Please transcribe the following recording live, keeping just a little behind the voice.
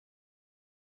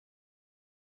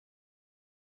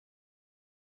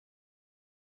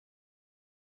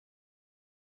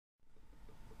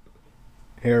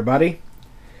Hey everybody,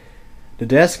 the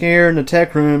desk here in the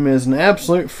tech room is an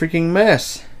absolute freaking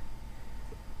mess.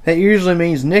 That usually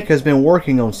means Nick has been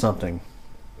working on something.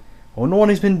 I wonder what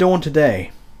he's been doing today.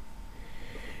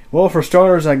 Well, for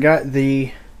starters, I got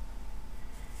the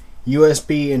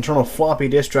USB internal floppy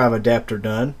disk drive adapter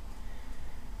done.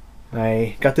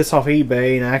 I got this off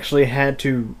eBay and I actually had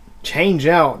to change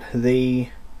out the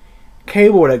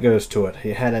cable that goes to it.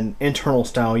 It had an internal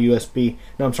style USB,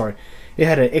 no I'm sorry, it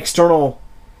had an external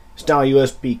style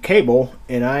USB cable,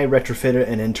 and I retrofitted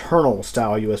an internal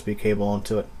style USB cable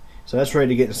onto it. So that's ready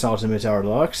to get installed in Mid-Tower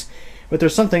Deluxe. But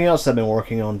there's something else I've been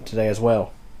working on today as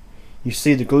well. You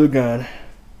see the glue gun,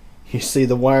 you see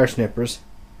the wire snippers,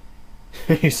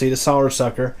 you see the solder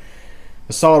sucker.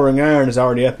 The soldering iron is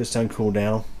already up, it's done cool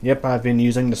down. Yep, I've been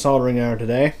using the soldering iron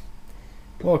today.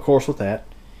 Well, of course with that.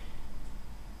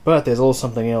 But there's a little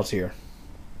something else here.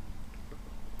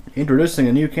 Introducing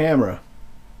a new camera.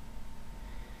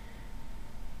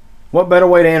 What better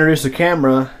way to introduce a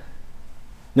camera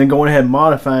than going ahead and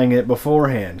modifying it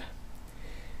beforehand?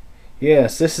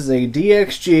 Yes, this is a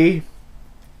DXG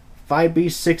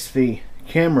 5B6V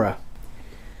camera.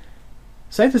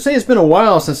 Safe to say it's been a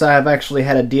while since I have actually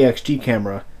had a DXG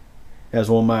camera as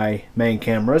one of my main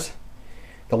cameras.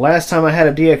 The last time I had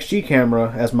a DXG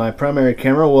camera as my primary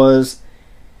camera was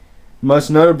most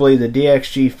notably the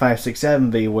DXG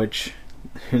 567V, which,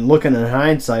 looking in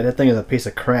hindsight, that thing is a piece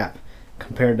of crap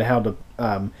compared to how the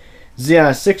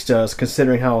ZI6 does,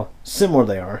 considering how similar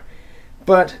they are.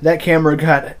 But that camera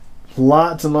got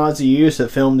lots and lots of use. It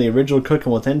filmed the original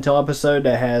Cooking with Intel episode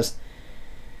that has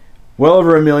well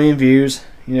over 1 million views.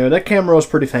 You know, that camera was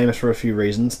pretty famous for a few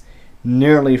reasons.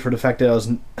 Nearly for the fact that it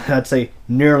was, I'd say,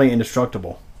 nearly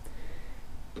indestructible.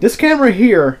 This camera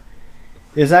here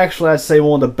is actually, I'd say,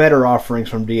 one of the better offerings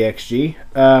from DXG.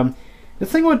 The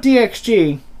thing with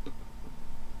DXG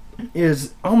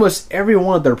is almost every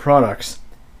one of their products,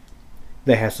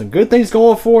 they have some good things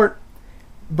going for it,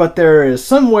 but there is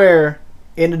somewhere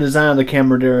in the design of the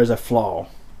camera there is a flaw.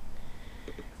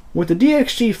 With the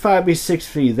DXG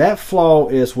 5B6V, that flaw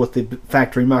is with the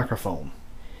factory microphone.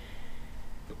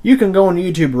 You can go on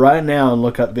YouTube right now and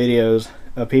look up videos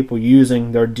of people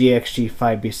using their DXG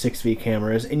 5B6V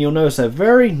cameras, and you'll notice a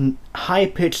very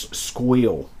high-pitched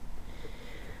squeal.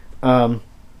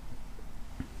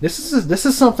 This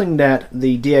is something that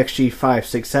the DXG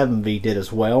 567V did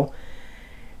as well,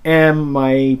 and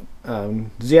my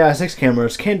ZI6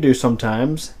 cameras can do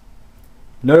sometimes.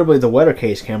 Notably, the weather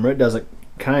case camera, it does it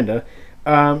kinda.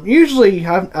 Usually,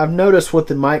 I've noticed with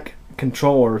the mic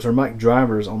controllers or mic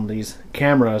drivers on these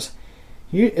cameras,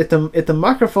 if the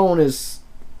microphone is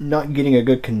not getting a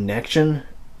good connection,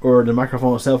 or the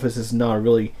microphone itself is just not a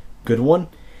really good one,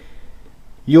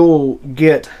 you'll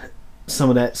get some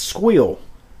of that squeal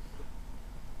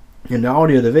in the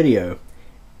audio of the video.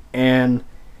 And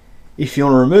if you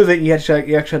want to remove it, you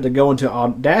actually have to go into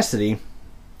Audacity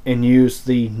and use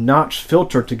the notch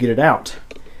filter to get it out.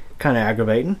 Kind of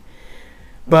aggravating.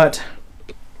 But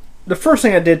the first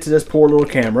thing I did to this poor little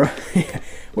camera,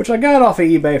 which I got off of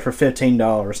eBay for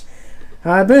 $15,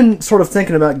 I've been sort of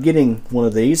thinking about getting one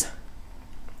of these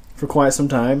for quite some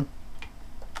time.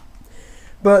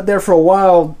 But there for a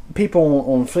while,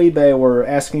 people on eBay were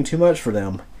asking too much for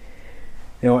them.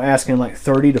 You know, asking like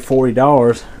 $30 to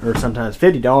 $40 or sometimes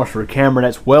 $50 for a camera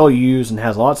that's well used and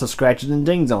has lots of scratches and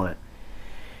dings on it.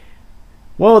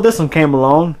 Well, this one came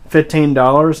along,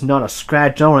 $15, not a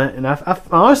scratch on it, and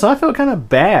honestly, I felt kind of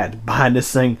bad buying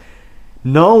this thing,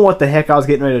 knowing what the heck I was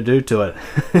getting ready to do to it.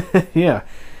 Yeah.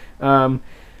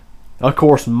 Of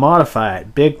course, modify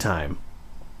it big time.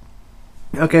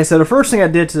 Okay, so the first thing I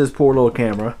did to this poor little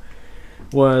camera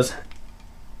was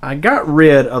I got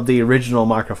rid of the original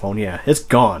microphone. Yeah, it's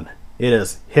gone. It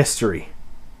is history.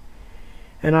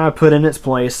 And I put in its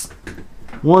place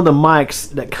one of the mics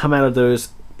that come out of those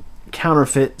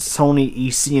counterfeit Sony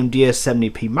ECM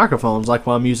DS70P microphones, like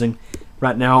what I'm using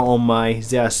right now on my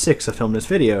ZI6 to film this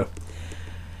video.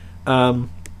 I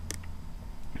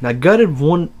gutted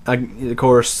one, of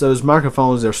course, those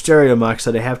microphones, they're stereo mics,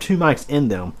 so they have two mics in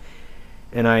them.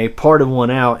 And I parted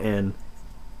one out and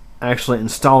actually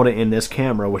installed it in this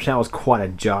camera, which that was quite a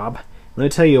job. Let me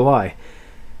tell you why.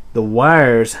 The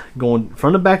wires going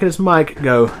from the back of this mic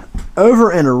go over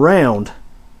and around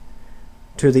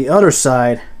to the other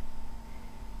side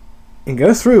and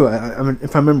go through. I mean,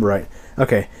 if I remember right.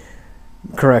 Okay,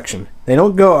 correction. They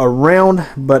don't go around,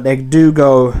 but they do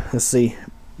go, let's see,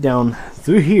 down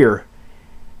through here.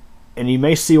 And you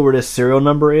may see where this serial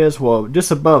number is. Well,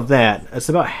 just above that, it's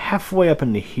about halfway up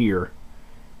into here.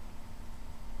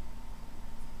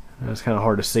 That's kind of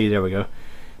hard to see. There we go.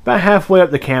 About halfway up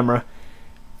the camera.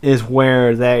 is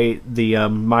where the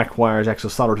mic wire is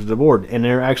actually soldered to the board, and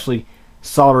they're actually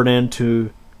soldered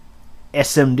into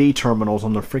SMD terminals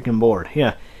on the freaking board.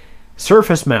 Yeah,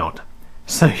 surface mount.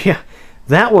 So yeah,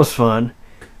 that was fun,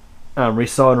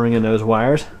 resoldering in those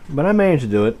wires, but I managed to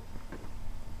do it.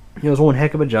 It was one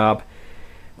heck of a job,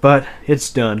 but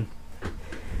it's done.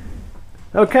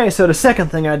 Okay, so the second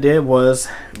thing I did was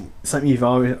something you've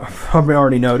probably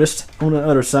already noticed on the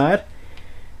other side.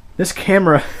 This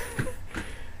camera,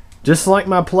 just like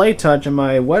my Play Touch and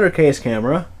my weather case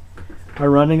camera, are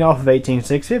running off of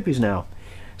 18650s now.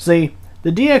 See,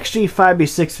 the DXG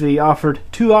 5B6V offered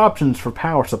two options for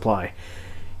power supply.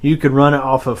 You could run it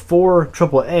off of 4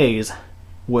 AAAs,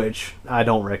 which I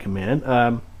don't recommend,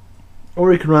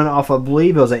 or you could run it off, I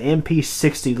believe it was an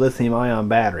MP60 lithium-ion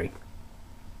battery,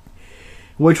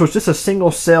 which was just a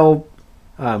single cell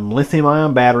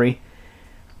lithium-ion battery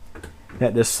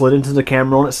that just slid into the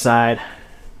camera on its side.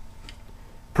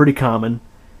 Pretty common.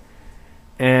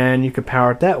 And you could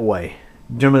power it that way.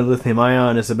 Generally,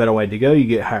 lithium-ion is a better way to go. You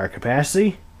get higher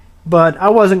capacity. But I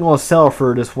wasn't going to sell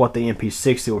for just what the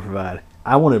MP60 would provide.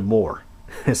 I wanted more.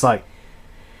 It's like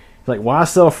why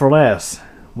sell for less?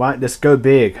 Why just go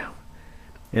big?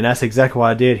 And that's exactly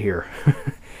what I did here.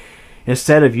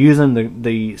 Instead of using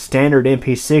the standard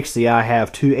MP60, I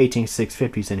have two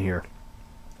 18650s in here.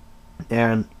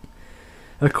 And,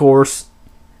 of course,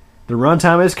 the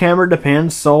runtime of this camera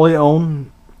depends solely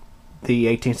on the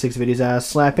 18650s I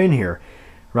slap in here.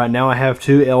 Right now I have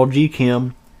two LG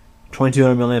Chem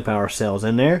 2200 mAh cells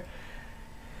in there,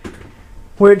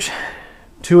 which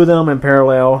two of them in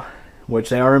parallel, which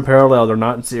they are in parallel, they're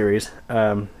not in series,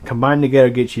 combined together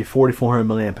gets you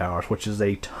 4400 mAh, which is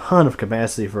a ton of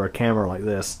capacity for a camera like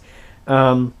this.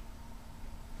 For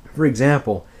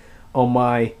example, on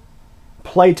my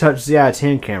Play Touch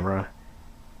ZI-10 camera,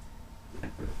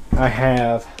 I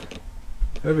have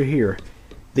over here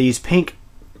these pink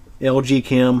LG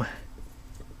Chem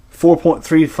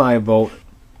 4.35 volt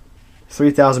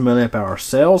 3000 mAh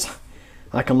cells.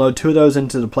 I can load two of those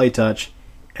into the Play Touch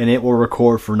and it will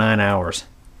record for 9 hours,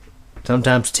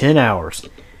 sometimes 10 hours.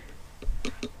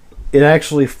 It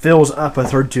actually fills up a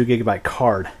 32 gigabyte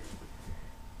card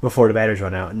before the batteries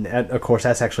run out, and of course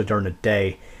that's actually during the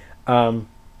day, when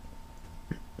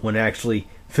it actually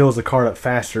fills the card up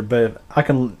faster. But I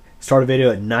can start a video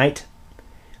at night,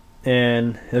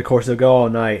 and of course it'll go all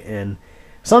night, and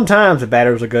sometimes the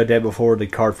batteries will go dead before the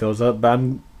card fills up, but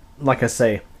I'm, like I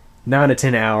say, 9 to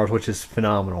 10 hours, which is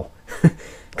phenomenal.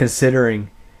 Considering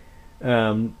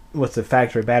with the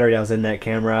factory battery that was in that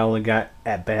camera, I only got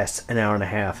at best an hour and a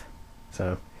half.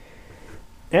 So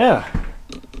yeah,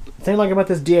 the thing I like about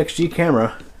this DXG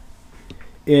camera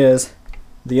is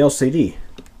the LCD.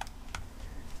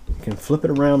 You can flip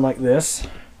it around like this.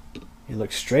 You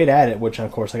look straight at it, which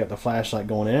of course I got the flashlight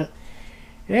going in it,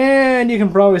 and you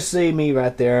can probably see me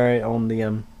right there on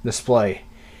the display.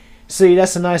 See,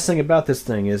 that's the nice thing about this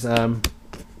thing is I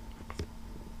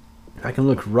can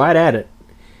look right at it.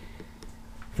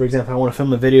 For example, if I want to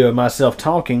film a video of myself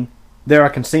talking, there I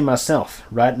can see myself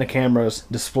right in the camera's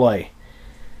display.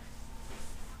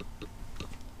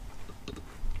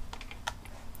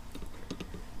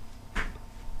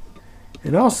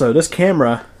 And also, this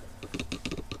camera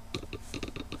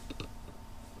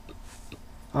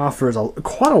offers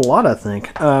quite a lot, I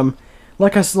think.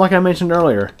 Like I mentioned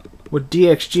earlier, with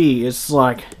DXG, it's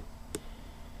like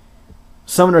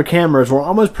some of their cameras were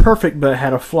almost perfect but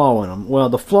had a flaw in them. Well,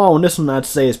 the flaw in this one I'd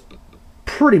say is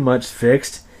pretty much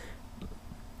fixed.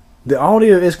 The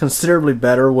audio is considerably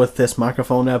better with this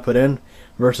microphone that I put in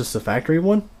versus the factory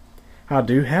one. I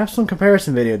do have some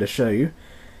comparison video to show you,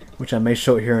 which I may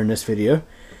show it here in this video.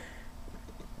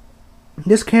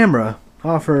 This camera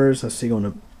offers, let's see,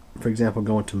 for example,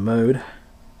 going to mode.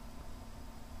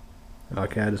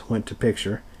 Okay, I just went to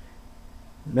picture.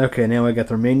 Okay, now I got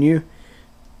their menu.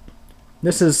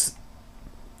 This is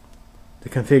the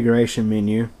configuration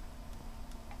menu.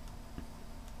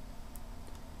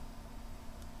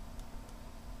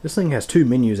 This thing has two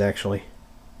menus actually.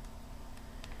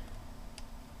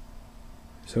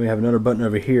 So we have another button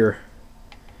over here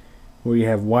where you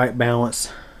have white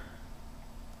balance,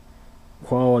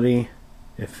 quality,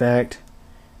 effect,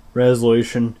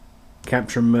 resolution,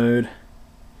 capture mode.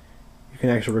 You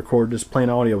can actually record just plain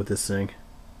audio with this thing.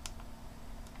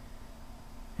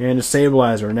 And the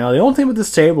stabilizer. Now the only thing with the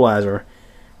stabilizer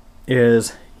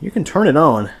is you can turn it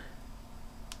on,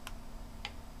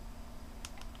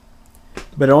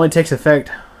 but it only takes effect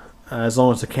as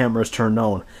long as the camera is turned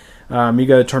on. You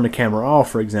got to turn the camera off,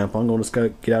 for example. I'm going to just go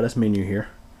get out of this menu here.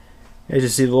 As you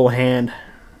see the little hand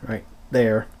right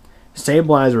there,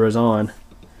 stabilizer is on.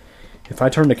 If I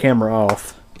turn the camera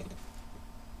off,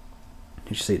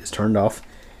 You see it's turned off.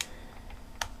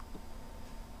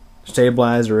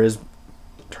 Stabilizer is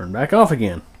turned back off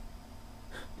again.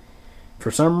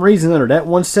 For some reason, under that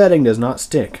one setting does not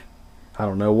stick. I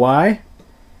don't know why.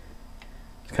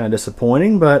 It's kind of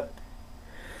disappointing, but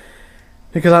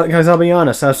because I'll be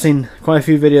honest, I've seen quite a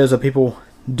few videos of people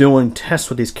doing tests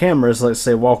with these cameras. Let's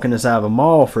say walking inside of a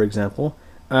mall, for example.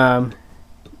 I'm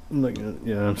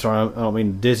sorry, I don't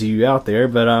mean to dizzy you out there,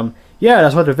 but yeah,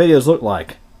 that's what the videos look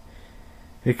like.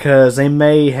 Because they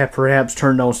may have perhaps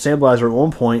turned on stabilizer at one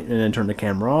point and then turned the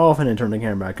camera off and then turned the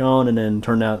camera back on and then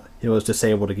turned out it was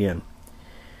disabled again.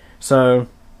 So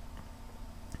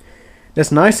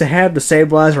it's nice to have the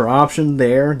stabilizer option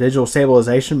there, digital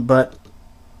stabilization, but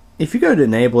if you go to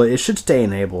enable it, it should stay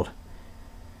enabled.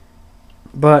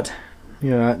 But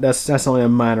you know, that's only a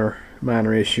minor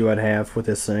issue I'd have with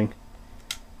this thing.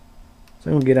 So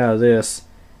I'm gonna get out of this.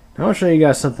 Now I'll show you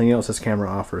guys something else this camera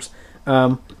offers.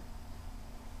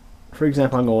 For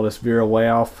example, I'm going to just veer away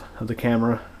off of the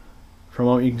camera. For a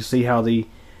moment, you can see how the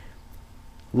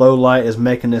low light is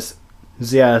making this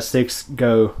ZI-6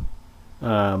 go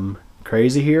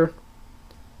crazy here.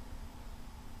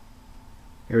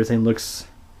 Everything looks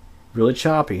really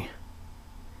choppy.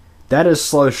 That is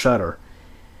slow shutter.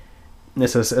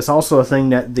 It's also a thing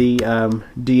that the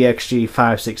DXG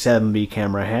 567B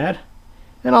camera had,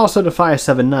 and also the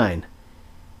 579.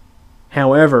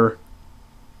 However,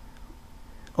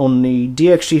 on the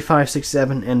DXG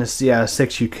 567 and the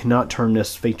ZI-6, you cannot turn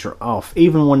this feature off.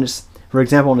 Even when it's, for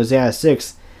example, on the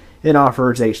ZI-6, it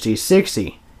offers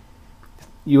HD60.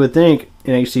 You would think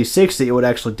in HD60 it would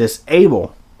actually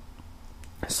disable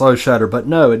slow shutter, but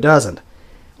no, it doesn't.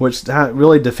 Which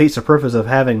really defeats the purpose of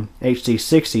having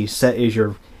HD60 set as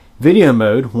your video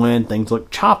mode when things look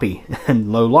choppy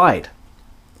and low light.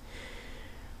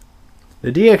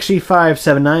 The DXG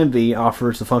 579V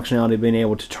offers the functionality of being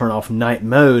able to turn off night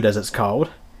mode, as it's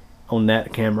called, on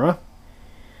that camera.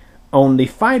 On the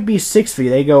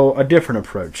 5B6V, they go a different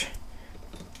approach.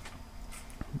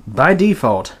 By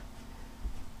default,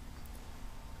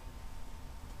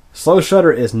 slow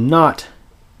shutter is not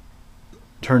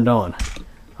turned on.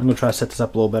 I'm going to try to set this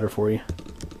up a little better for you.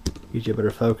 Get you a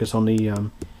better focus on the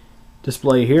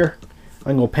display here.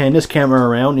 I'm going to pan this camera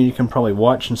around and you can probably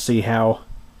watch and see how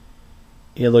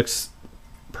it looks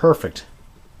perfect.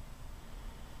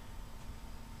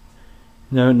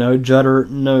 No judder,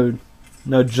 no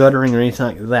juddering or anything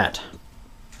like that.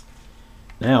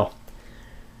 Now,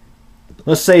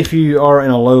 let's say if you are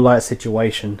in a low light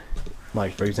situation,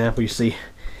 like for example, you see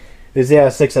the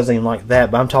ZI-6 doesn't even like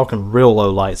that, but I'm talking real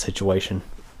low light situation.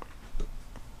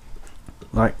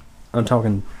 Like I'm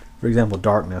talking, for example,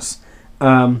 darkness.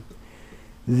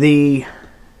 The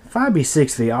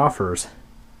 5B6V offers.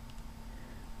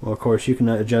 Well, of course, you can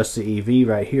adjust the EV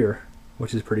right here,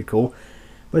 which is pretty cool.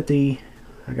 But I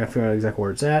gotta figure out exactly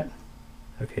where it's at.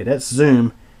 Okay, that's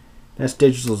zoom. That's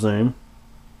digital zoom.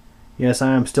 Yes,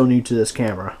 I am still new to this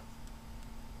camera.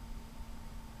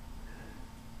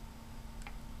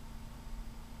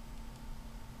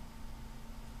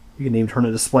 You can even turn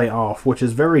the display off, which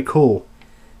is very cool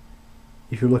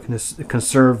if you're looking to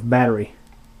conserve battery.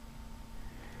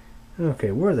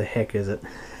 Okay, where the heck is it?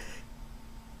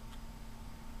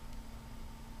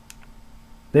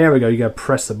 There we go. You gotta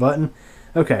press the button.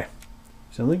 Okay,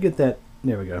 so let me get that.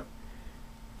 There we go.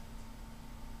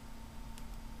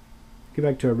 Get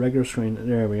back to a regular screen.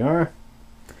 There we are.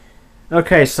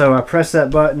 Okay, so I press that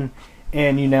button,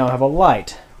 and you now have a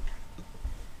light.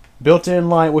 Built-in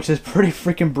light, which is pretty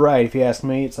freaking bright, if you ask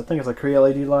me. I think it's a Cree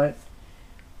LED light.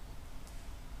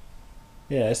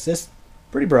 Yeah, it's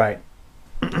pretty bright.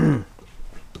 And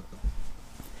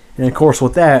of course,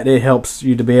 with that, it helps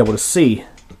you to be able to see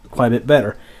quite a bit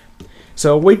better.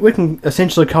 So we can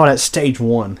essentially call that stage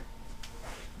 1,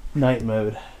 night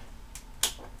mode.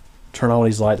 Turn all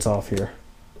these lights off here.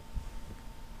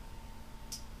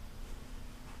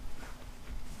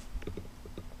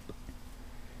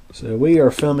 So we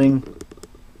are filming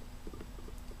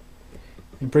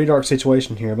in a pretty dark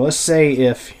situation here, but let's say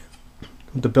if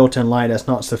the built-in light that's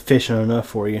not sufficient enough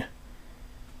for you.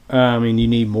 I mean, you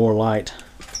need more light.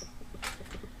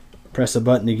 Press the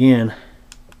button again,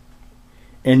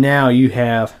 and now you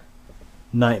have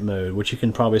night mode, which you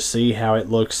can probably see how it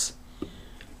looks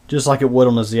just like it would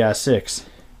on the ZI-6.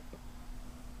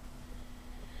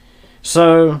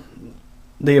 So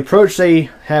the approach they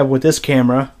have with this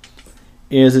camera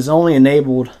is it's only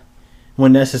enabled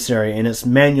when necessary, and it's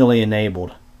manually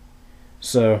enabled.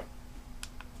 So,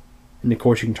 and of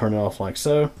course you can turn it off like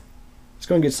so. Let's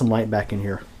go and get some light back in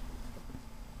here.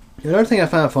 Another thing I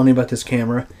find funny about this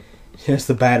camera is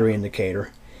the battery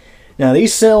indicator. Now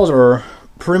these cells are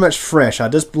pretty much fresh. I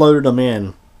just loaded them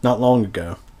in not long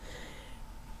ago.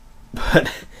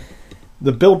 But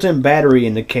the built-in battery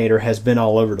indicator has been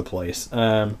all over the place.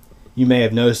 You may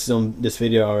have noticed on this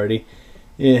video already.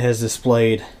 It has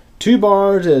displayed 2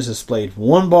 bars, it has displayed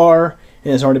 1 bar,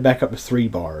 and it's already back up to 3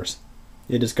 bars.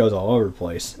 It just goes all over the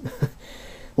place.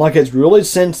 Like it's really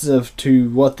sensitive to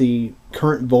what the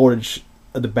current voltage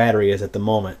of the battery is at the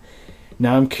moment.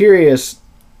 Now I'm curious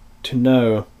to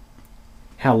know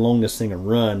how long this thing will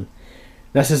run.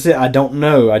 That's just it. I don't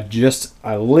know.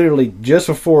 I literally, just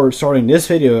before starting this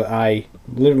video, I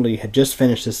literally had just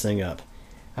finished this thing up.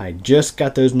 I just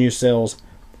got those new cells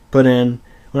put in.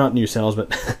 Well, not new cells,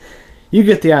 but you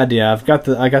get the idea. I got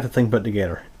the thing put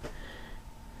together.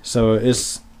 So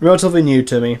it's relatively new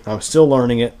to me. I'm still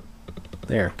learning it.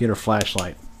 There, get her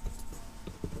flashlight.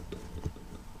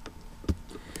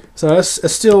 So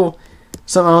it's still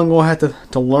something I'm going to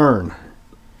have to learn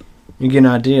and get an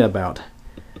idea about.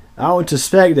 I would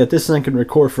suspect that this thing can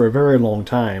record for a very long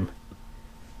time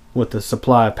with the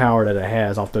supply of power that it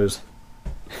has off those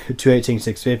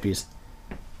 218-650s.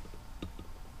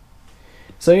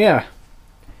 So yeah,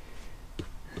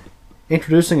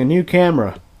 introducing a new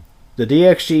camera, the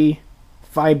DXG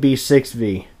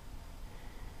 5B6V.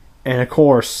 And of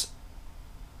course,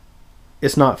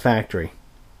 it's not factory.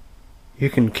 You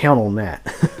can count on that.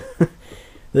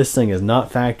 This thing is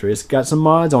not factory. It's got some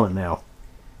mods on it now.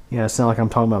 Yeah, it sounds like I'm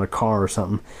talking about a car or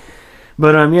something.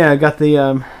 But yeah, I got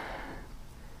the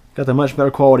much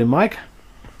better quality mic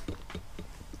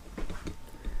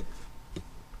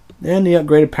and the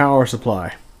upgraded power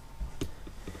supply.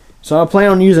 So I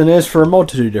plan on using this for a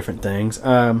multitude of different things.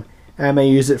 I may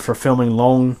use it for filming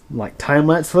long, like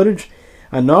time-lapse footage.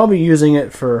 I know I'll be using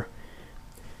it for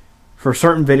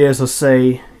certain videos. Let's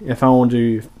say if I want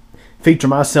to feature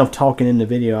myself talking in the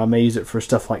video, I may use it for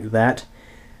stuff like that.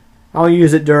 I'll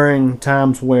use it during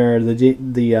times where the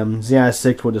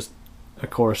ZI6 will just, of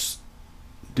course,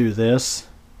 do this.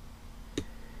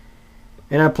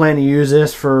 And I plan to use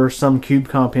this for some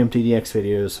CubeComp MTDX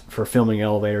videos for filming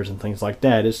elevators and things like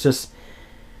that. It's just,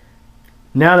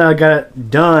 now that I got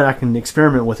it done, I can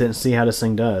experiment with it and see how this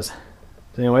thing does.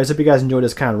 So anyways, hope you guys enjoyed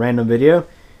this kind of random video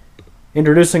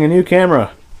introducing a new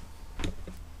camera.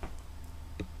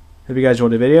 Hope you guys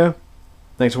enjoyed the video.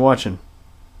 Thanks for watching.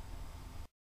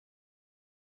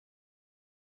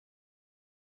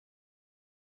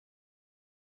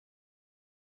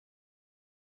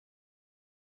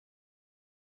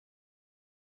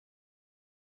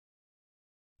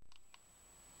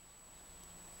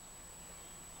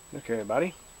 Okay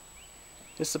everybody,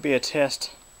 this will be a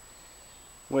test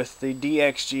with the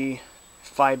DXG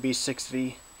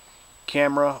 5B6V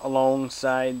camera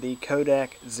alongside the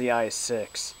Kodak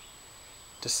ZI6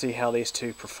 to see how these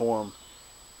two perform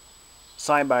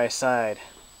side by side.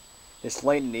 It's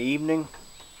late in the evening,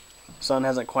 sun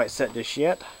hasn't quite set just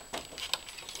yet.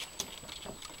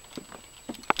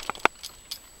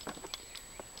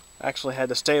 I actually had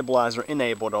the stabilizer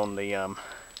enabled on the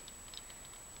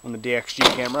DXG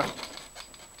camera.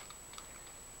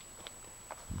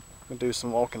 I'll do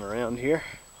some walking around here,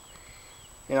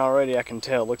 and already I can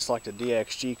tell, looks like the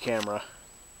DXG camera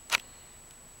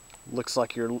looks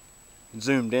like you're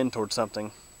zoomed in towards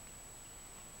something.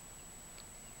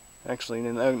 Actually,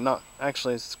 no, not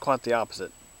actually. It's quite the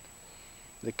opposite.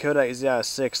 The Kodak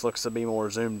ZI6 looks to be more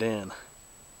zoomed in.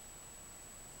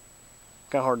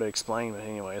 Kind of hard to explain, but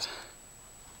anyways.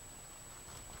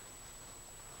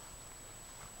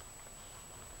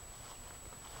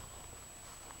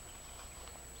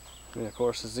 And of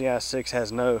course the ZI6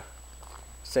 has no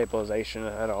stabilization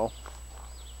at all.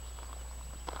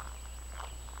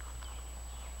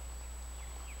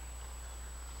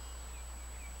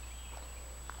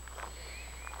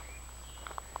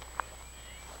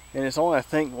 And it's only, I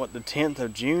think, what, the 10th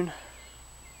of June?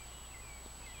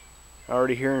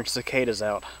 Already hearing cicadas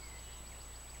out.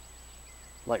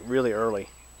 Like really early.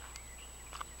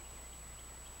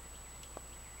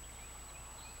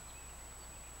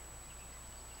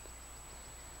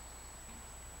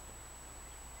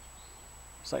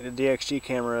 Looks like the DXG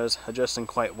camera is adjusting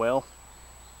quite well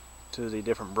to the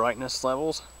different brightness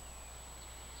levels.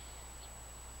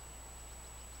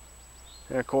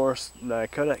 And of course, the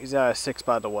Kodak ZI6,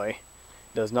 by the way,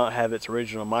 does not have its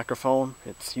original microphone.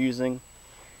 It's using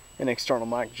an external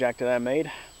mic jack that I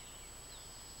made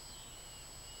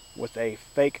with a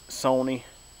fake Sony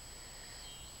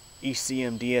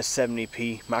ECM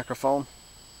DS70P microphone.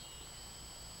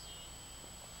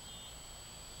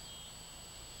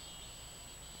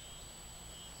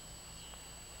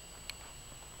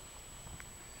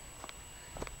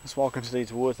 Let's walk into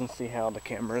these woods and see how the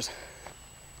cameras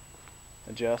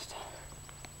adjust.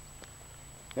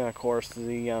 And of course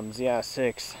the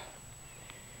ZI6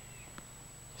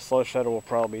 slow shutter will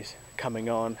probably be coming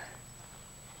on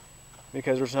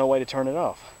because there's no way to turn it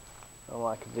off.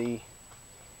 Unlike the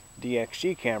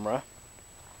DXG camera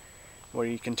where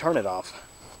you can turn it off.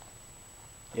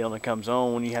 It only comes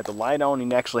on when you have the light on and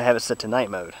you actually have it set to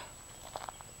night mode.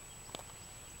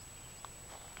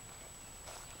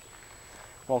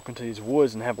 Walk into these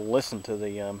woods and have a listen to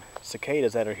the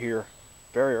cicadas that are here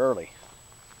very early.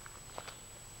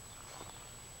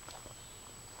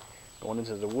 Going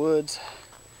into the woods.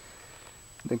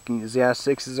 Thinking the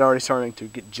ZI6 is already starting to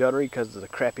get juddery because of the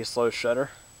crappy slow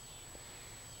shutter.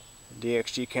 The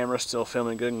DXG camera is still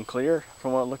filming good and clear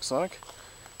from what it looks like.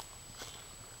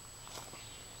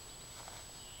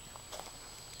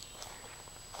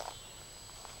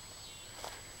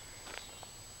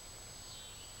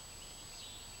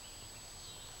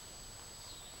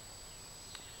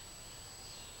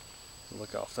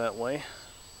 Look off that way.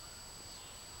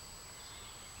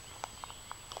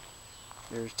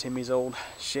 There's Timmy's old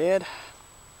shed.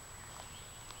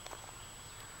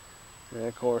 And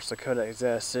of course the Kodak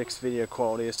ZI6 video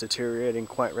quality is deteriorating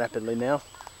quite rapidly now.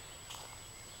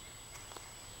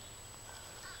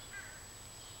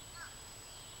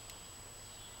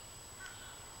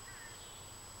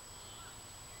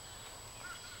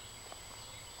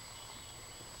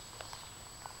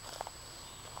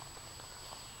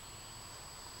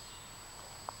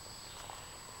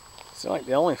 Seems like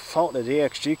the only fault the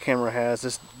DXG camera has,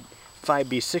 this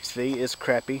 5B6V, is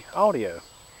crappy audio.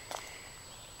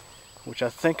 Which I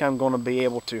think I'm going to be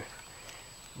able to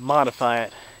modify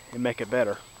it and make it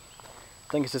better.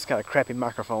 I think it's just got a crappy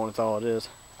microphone, that's all it is.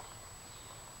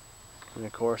 And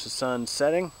of course the sun's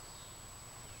setting.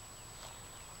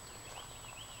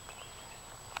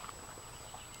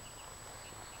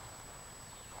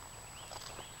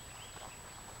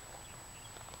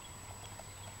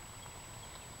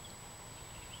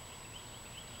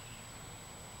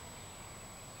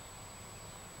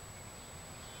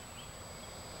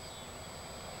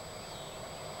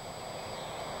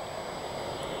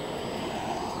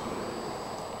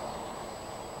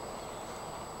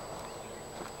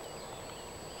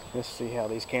 Let's see how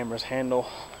these cameras handle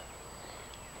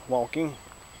walking,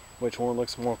 which one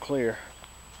looks more clear.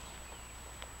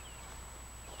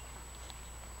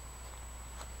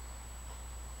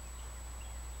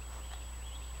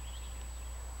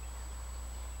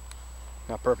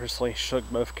 I purposely shook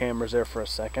both cameras there for a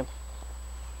second.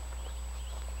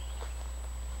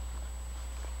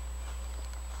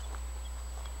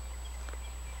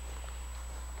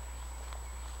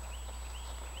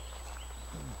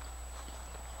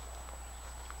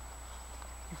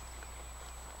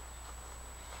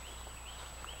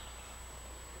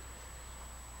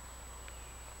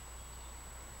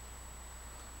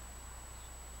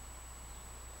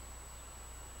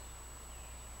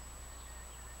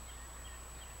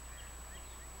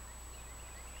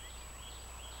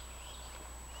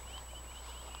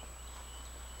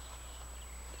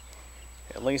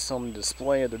 At least on the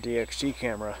display of the DXG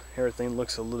camera, everything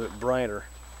looks a little bit brighter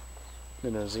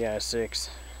than the ZI6.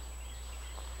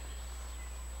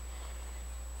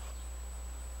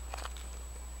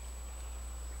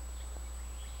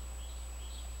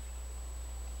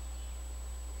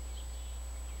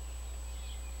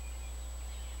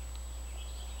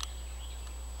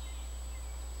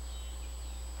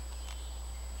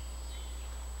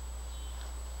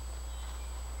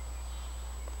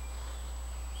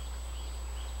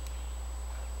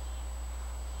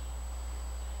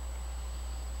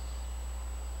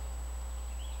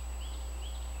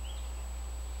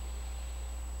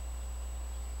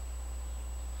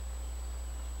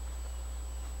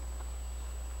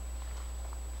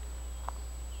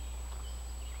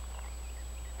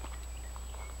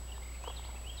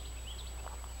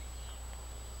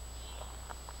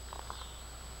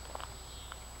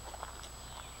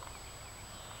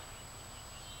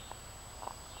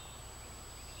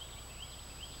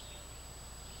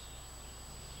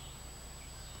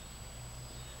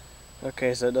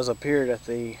 Okay, so it does appear that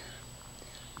the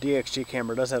DXG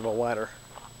camera does have a wider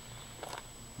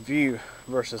view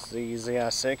versus the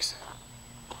ZI6.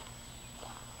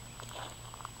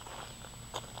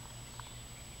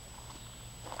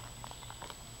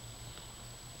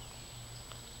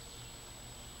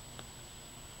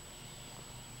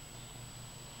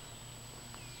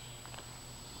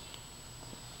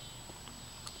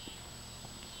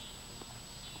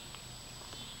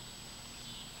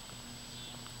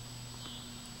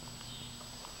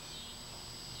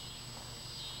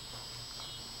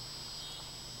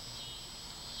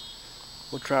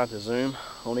 We'll try to zoom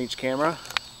on each camera.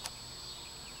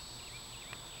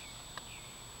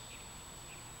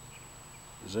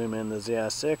 Zoom in the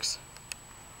ZI6,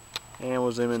 and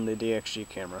we'll zoom in the DXG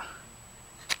camera.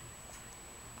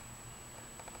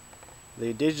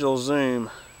 The digital zoom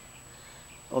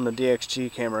on the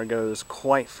DXG camera goes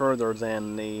quite further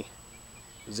than the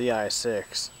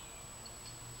ZI6.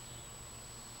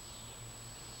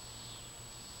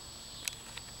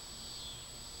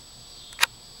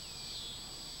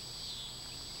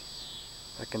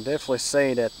 I can definitely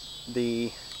say that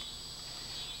the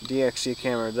DXG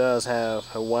camera does have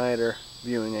a wider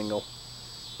viewing angle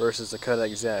versus the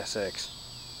Kodak ZI6.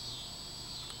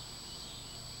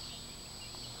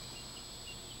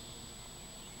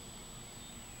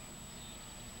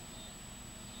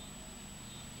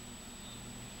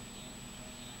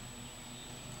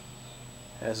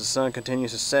 As the sun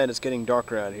continues to set, it's getting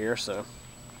darker out here, so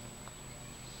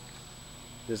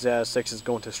the ZI6 is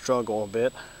going to struggle a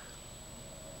bit.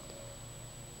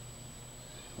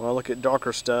 When I look at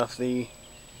darker stuff, the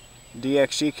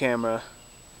DXG camera,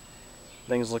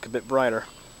 things look a bit brighter.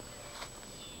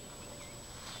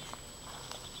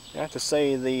 I have to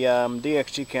say the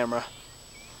DXG camera,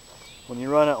 when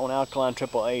you run it on alkaline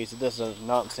AAAs, it does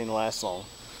not seem to last long.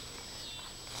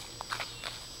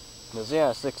 The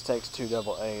ZI6 takes 2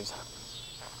 AA's,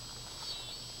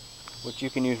 which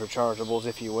you can use rechargeables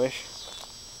if you wish.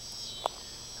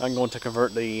 I'm going to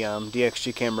convert the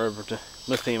DXG camera over to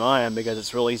lithium ion because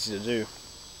it's real easy to do.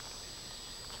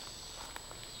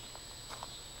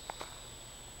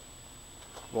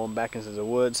 Going back into the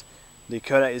woods, the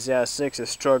Kodak ZI6 is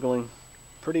struggling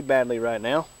pretty badly right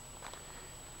now.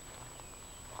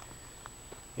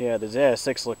 Yeah, the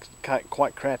ZI6 looks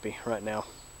quite crappy right now,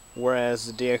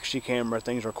 whereas the DXG camera,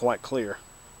 things are quite clear.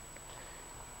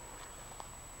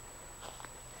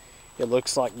 It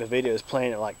looks like the video is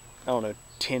playing at like, I don't know,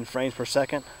 10 frames per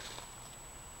second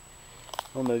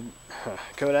on the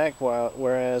Kodak,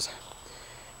 whereas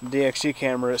the DXG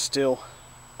camera is still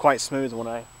quite smooth when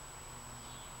I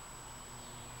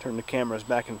turn the cameras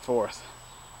back and forth.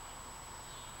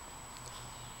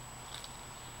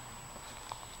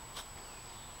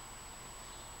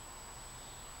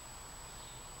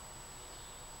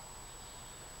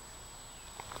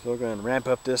 So we're going to ramp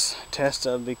up this test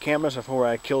of the cameras before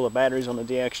I kill the batteries on the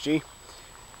DXG,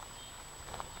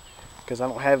 because I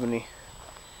don't have any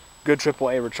good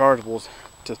AAA rechargeables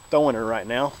to throw in it right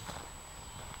now.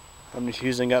 I'm just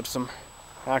using up some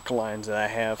alkalines that I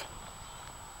have.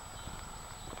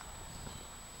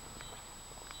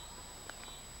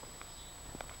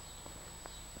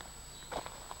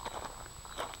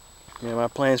 Yeah, my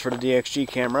plans for the DXG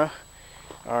camera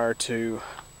are to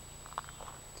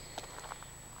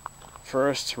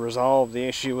first resolve the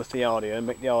issue with the audio and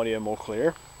make the audio more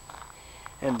clear,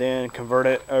 and then convert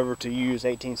it over to use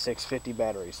 18650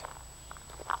 batteries.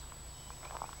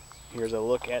 Here's a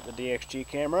look at the DXG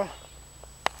camera,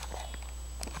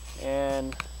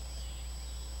 and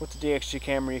with the DXG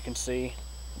camera you can see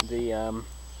the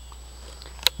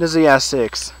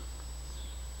ZI6.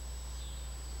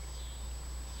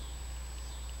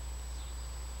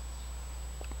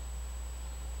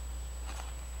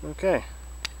 Okay,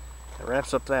 that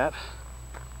wraps up that.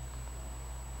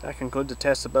 That concludes the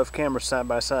test of both cameras side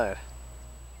by side.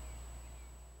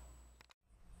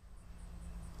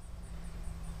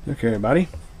 Okay everybody,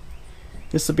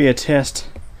 this will be a test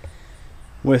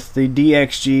with the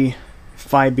DXG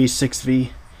 5B6V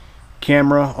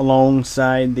camera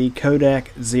alongside the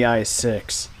Kodak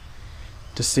ZI6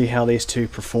 to see how these two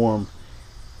perform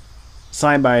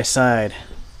side by side.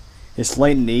 It's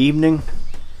late in the evening,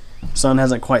 sun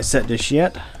hasn't quite set just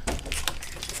yet.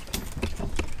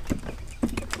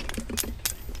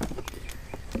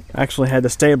 I actually had the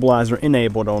stabilizer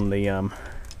enabled on the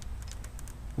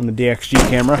DXG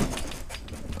camera.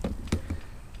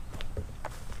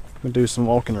 We'll do some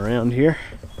walking around here,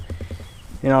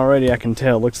 and already I can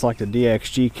tell it looks like the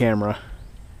DXG camera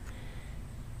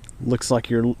looks like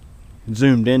you're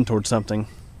zoomed in towards something.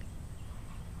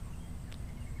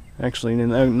 Actually,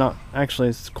 no, not actually.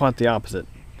 It's quite the opposite.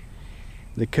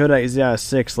 The Kodak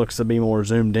ZI6 looks to be more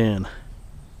zoomed in.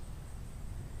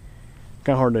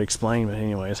 Kind of hard to explain, but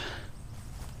anyways.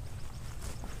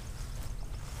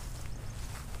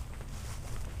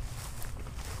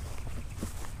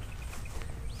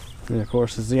 And of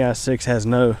course the ZI6 has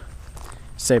no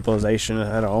stabilization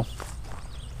at all.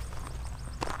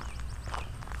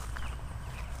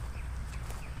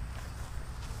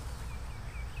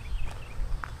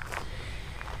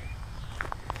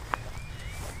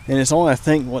 And it's only, I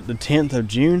think, what, the 10th of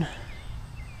June?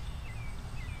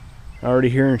 Already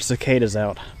hearing cicadas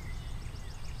out.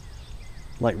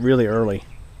 Like really early.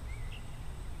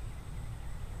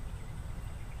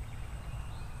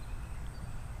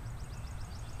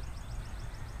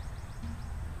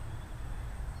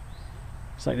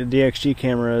 Looks like the DXG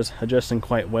camera is adjusting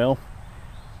quite well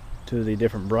to the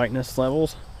different brightness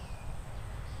levels.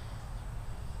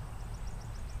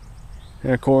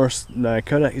 And of course, the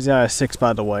Kodak ZI-6,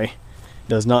 by the way,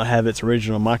 does not have its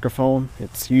original microphone.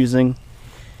 It's using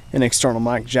an external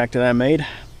mic jack that I made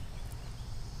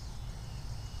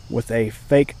with a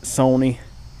fake Sony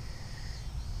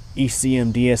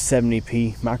ECM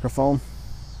DS70P microphone.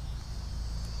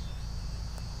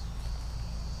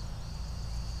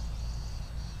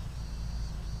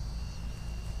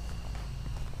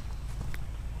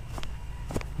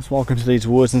 Let's walk into these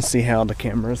woods and see how the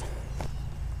cameras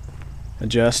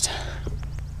adjust.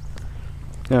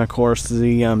 Now, of course,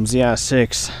 the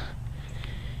ZI-6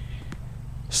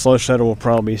 slow shutter will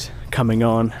probably be coming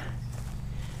on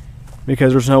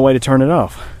because there's no way to turn it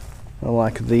off,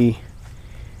 unlike the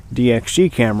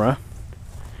DXG camera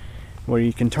where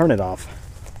you can turn it off.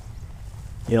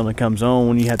 It only comes on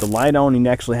when you have the light on and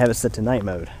you actually have it set to night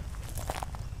mode.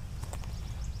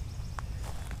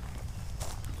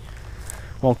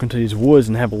 Walk into these woods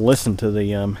and have a listen to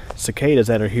the cicadas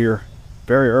that are here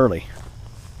very early.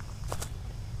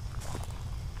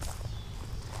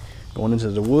 Going into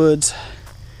the woods.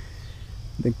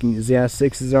 Thinking the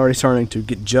ZI-6 is already starting to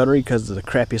get juddery because of the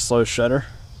crappy slow shutter.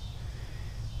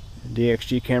 The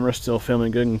DXG camera is still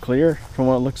filming good and clear from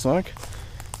what it looks like.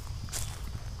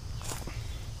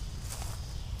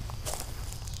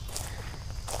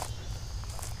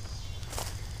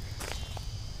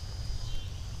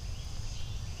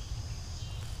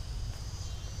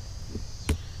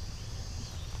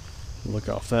 Look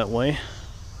off that way.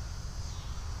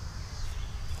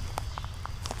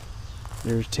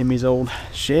 There's Timmy's old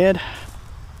shed.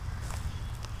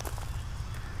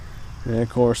 And of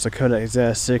course the Kodak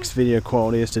ZI-6 video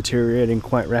quality is deteriorating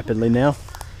quite rapidly now.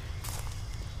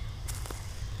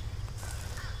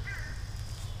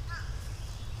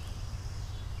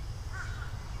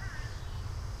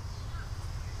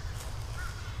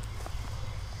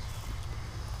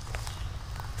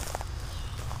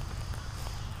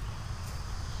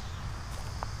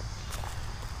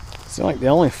 So like the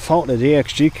only fault the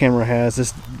DXG camera has,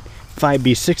 this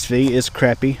 5B6V, is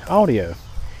crappy audio,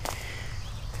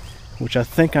 which I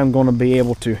think I'm going to be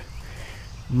able to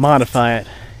modify it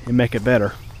and make it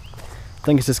better. I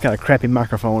think it's just got a crappy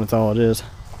microphone, that's all it is.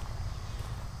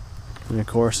 And of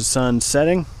course the sun's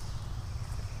setting.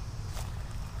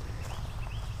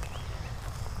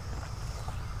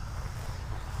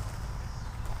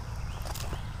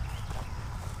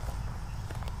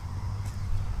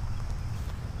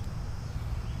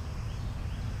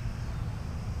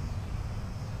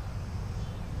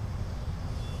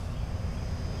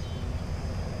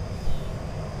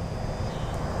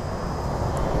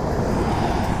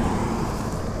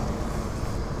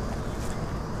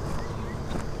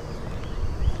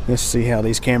 Let's see how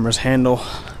these cameras handle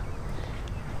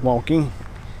walking,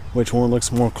 which one looks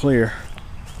more clear.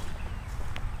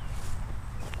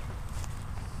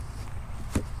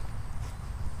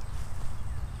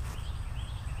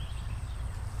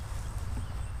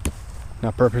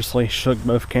 I purposely shook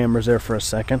both cameras there for a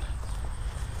second.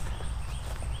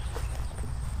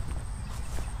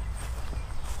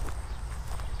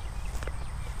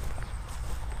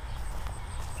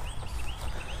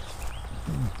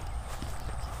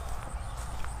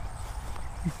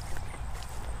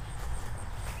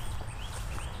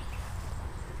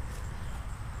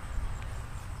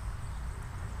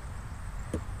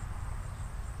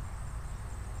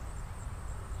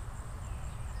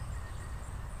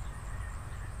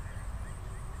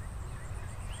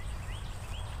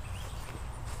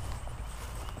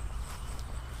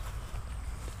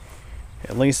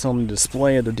 At least on the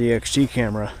display of the DXG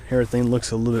camera, everything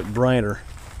looks a little bit brighter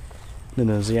than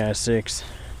the ZI-6.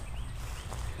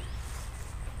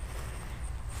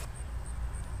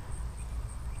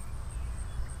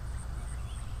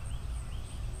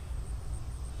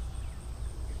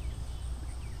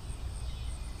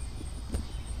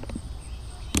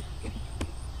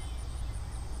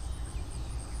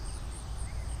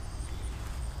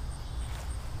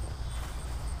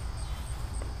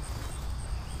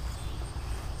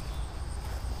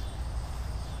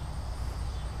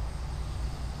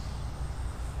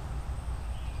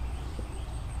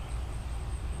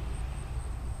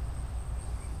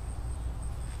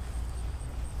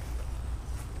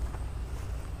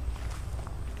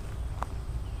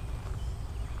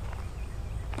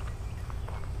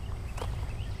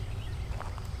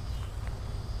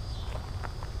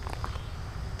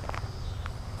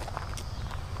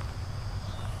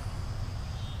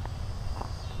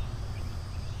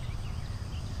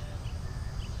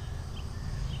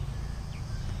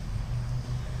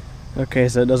 Okay,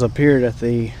 so it does appear that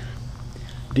the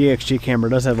DXG camera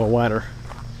does have a wider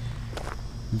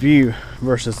view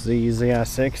versus the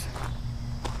ZI6.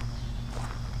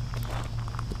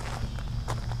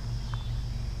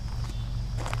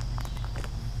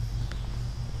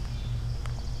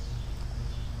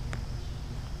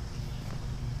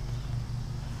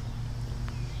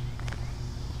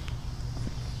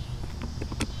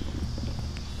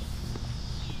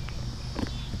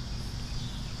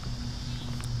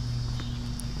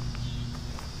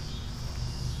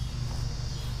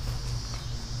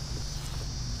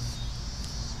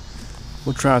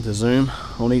 We'll try the zoom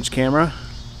on each camera.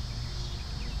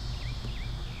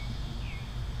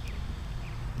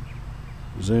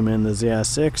 Zoom in the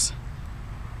ZI6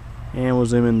 and we'll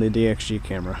zoom in the DXG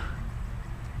camera.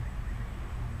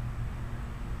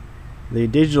 The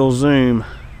digital zoom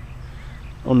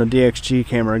on the DXG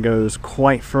camera goes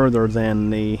quite further than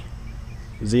the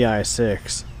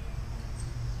ZI6.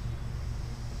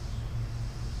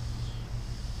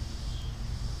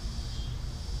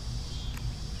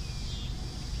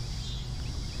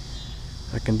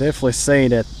 I can definitely say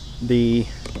that the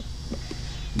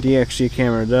DXG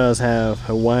camera does have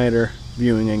a wider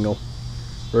viewing angle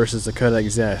versus the Kodak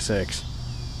ZI6.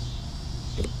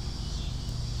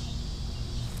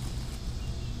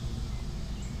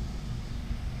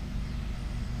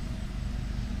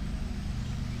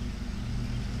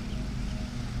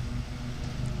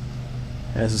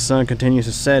 As the sun continues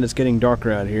to set, it's getting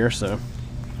darker out here, so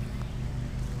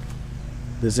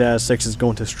the ZI6 is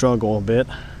going to struggle a bit.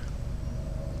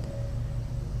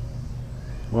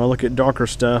 When I look at darker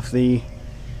stuff, the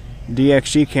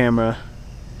DXG camera,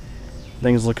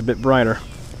 things look a bit brighter.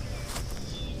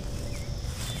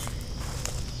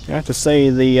 I have to say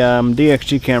the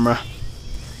DXG camera,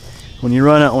 when you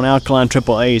run it on alkaline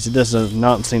AAAs, it does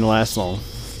not seem to last long.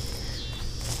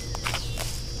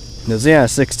 The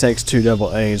ZI6 takes 2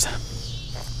 AA's,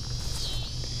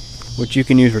 which you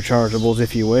can use rechargeables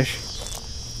if you wish.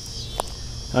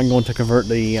 I'm going to convert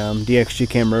the DXG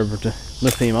camera over to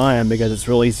lithium ion because it's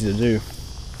real easy to do.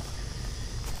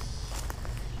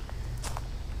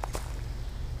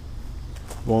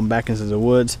 Going back into the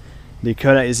woods, the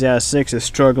Kodak ZI6 is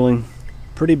struggling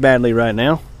pretty badly right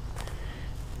now.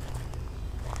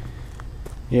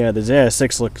 Yeah, the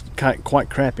ZI6 looks quite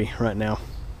crappy right now,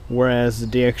 whereas the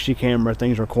DXG camera,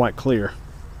 things are quite clear.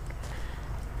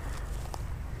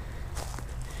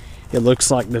 It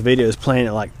looks like the video is playing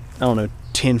at like, I don't know,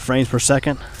 10 frames per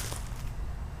second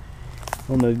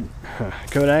on the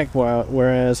Kodak,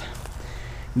 whereas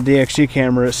the DXG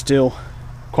camera is still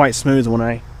quite smooth when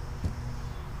I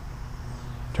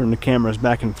turn the cameras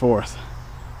back and forth.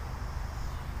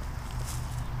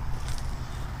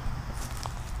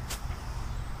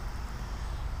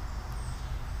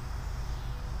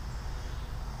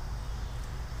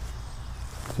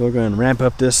 So we're going to ramp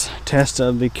up this test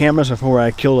of the cameras before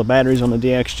I kill the batteries on the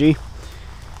DXG,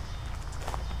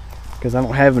 because I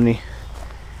don't have any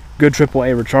good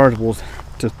AAA rechargeables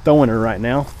to throw in her right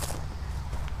now.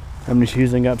 I'm just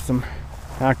using up some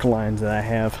alkalines that I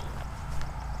have.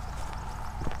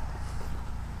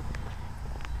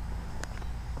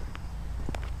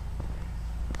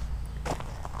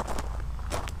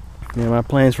 Now my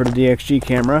plans for the DXG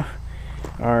camera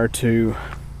are to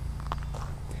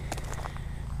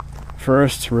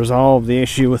first resolve the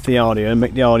issue with the audio and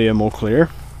make the audio more clear,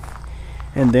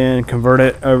 and then convert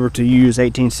it over to use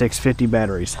 18650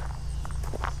 batteries.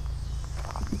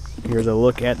 Here's a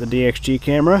look at the DXG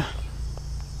camera,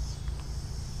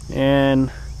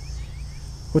 and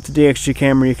with the DXG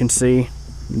camera you can see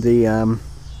the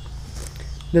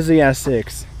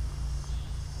ZI6.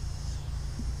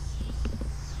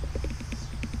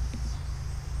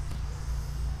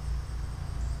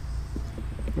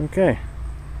 Okay,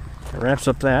 that wraps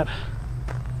up that.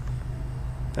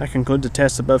 That concludes the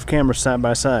test of both cameras side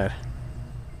by side.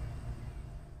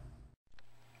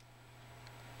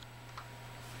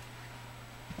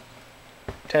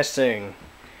 Testing.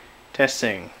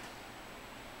 Testing.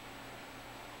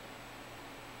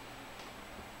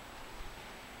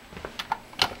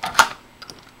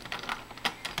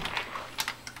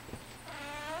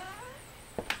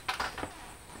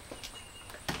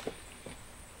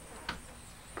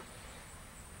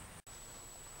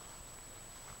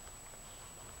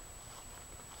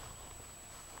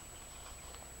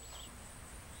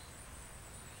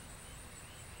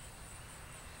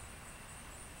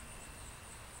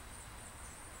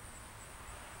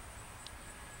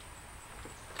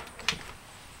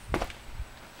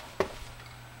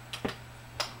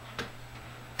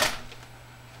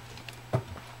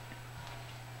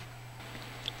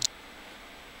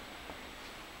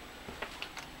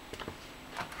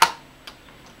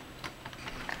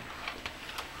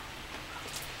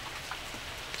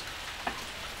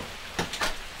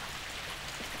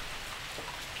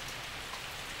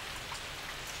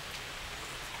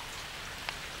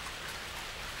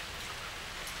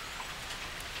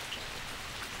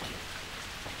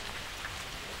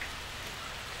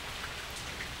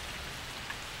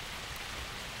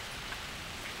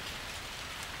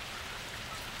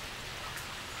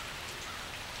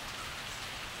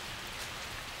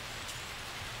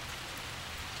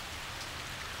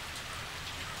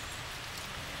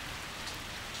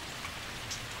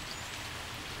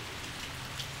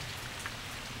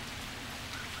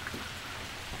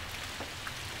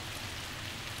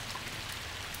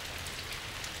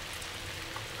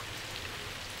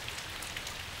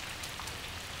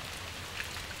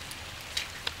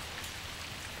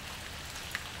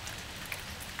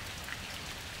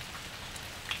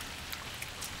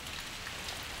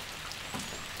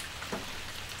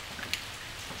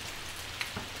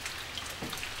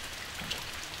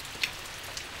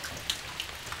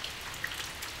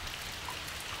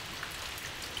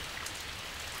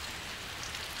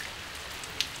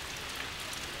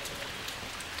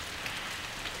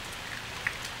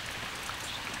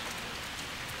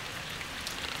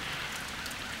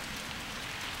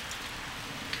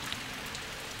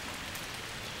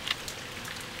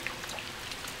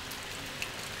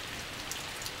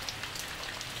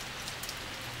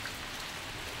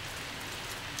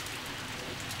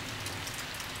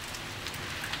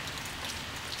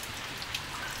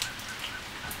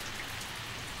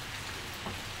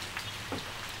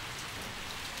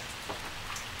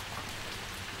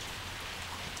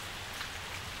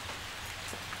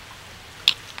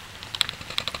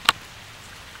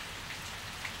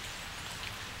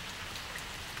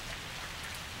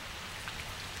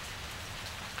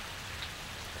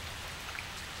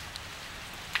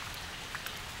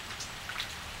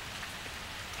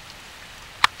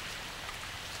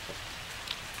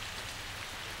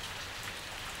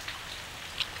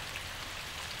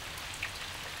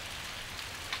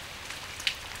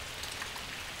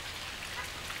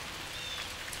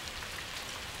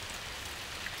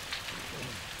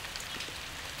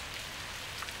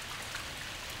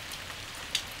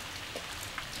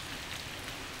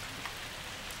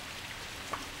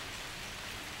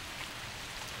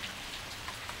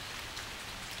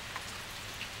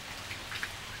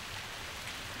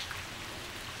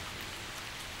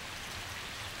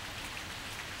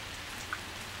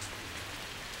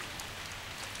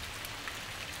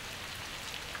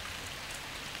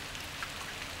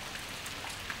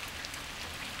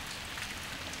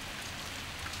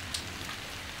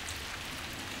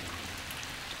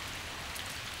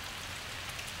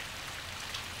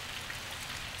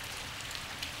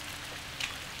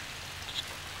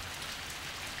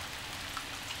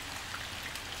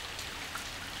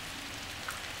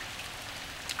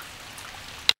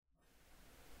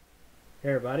 Hey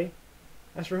everybody,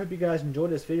 I sure hope you guys enjoyed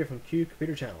this video from Q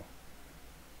Computer Channel.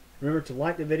 Remember to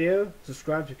like the video,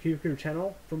 subscribe to Q Computer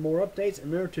Channel for more updates,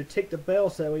 and remember to tick the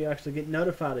bell so you actually get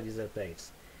notified of these updates.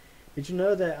 Did you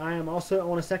know that I am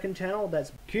also on a second channel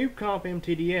that's CubeComp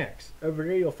MTDX? Over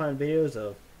there you'll find videos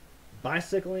of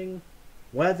bicycling,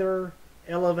 weather,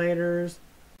 elevators,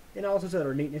 and all sorts of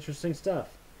other neat and interesting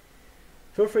stuff.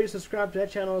 Feel free to subscribe to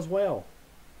that channel as well.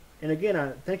 And again,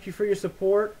 I thank you for your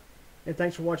support, and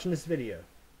thanks for watching this video.